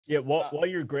Yeah, while Uh, while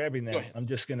you're grabbing Go that, ahead. I'm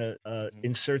just gonna Mhm.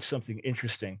 insert something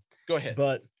interesting. Go ahead.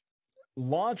 But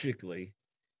logically,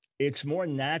 it's more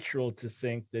natural to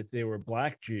think that they were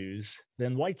black Jews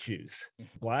than white Jews,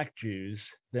 Mhm. black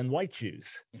Jews than white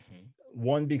Jews. Mhm.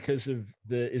 One, because of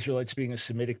the Israelites being a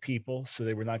Semitic people, so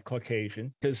they were not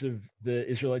Caucasian. Because of the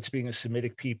Israelites being a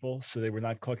Semitic people, so they were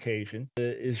not Caucasian.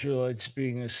 The Israelites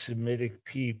being a Semitic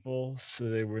people, so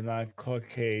they were not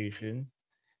Caucasian.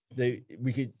 They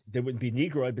wouldn't be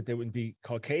Negroid, but they wouldn't be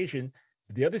Caucasian.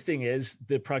 The other thing is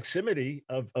the proximity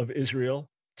of Israel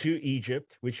to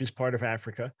Egypt, which is part of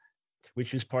Africa,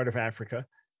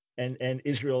 and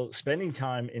Israel spending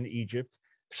time in Egypt.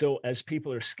 So as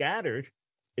people are scattered,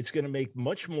 it's going to make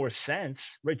much more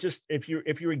sense, right? Just if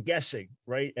you're guessing,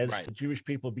 right, as Right. Jewish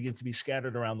people begin to be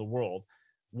scattered around the world,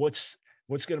 what's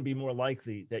what's going to be more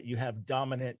likely that you have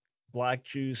dominant black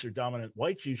Jews or dominant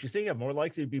white Jews? You think I'm more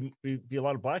likely to be a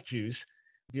lot of black Jews,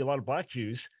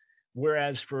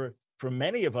 whereas for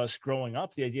many of us growing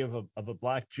up, the idea of a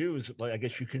black Jew is, well, I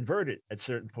guess you convert it at a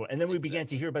certain point. And then we began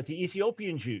to Exactly. hear about the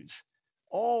Ethiopian Jews.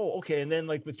 Oh, okay. And then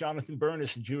like with Jonathan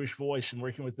Burness and Jewish Voice and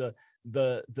working with the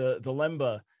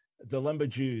Lemba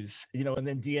Jews, and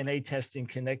then DNA testing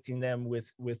connecting them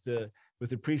with the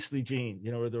priestly gene,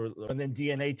 and then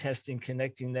DNA testing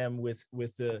connecting them with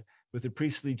the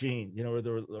priestly gene, or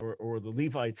the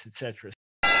Levites, etc.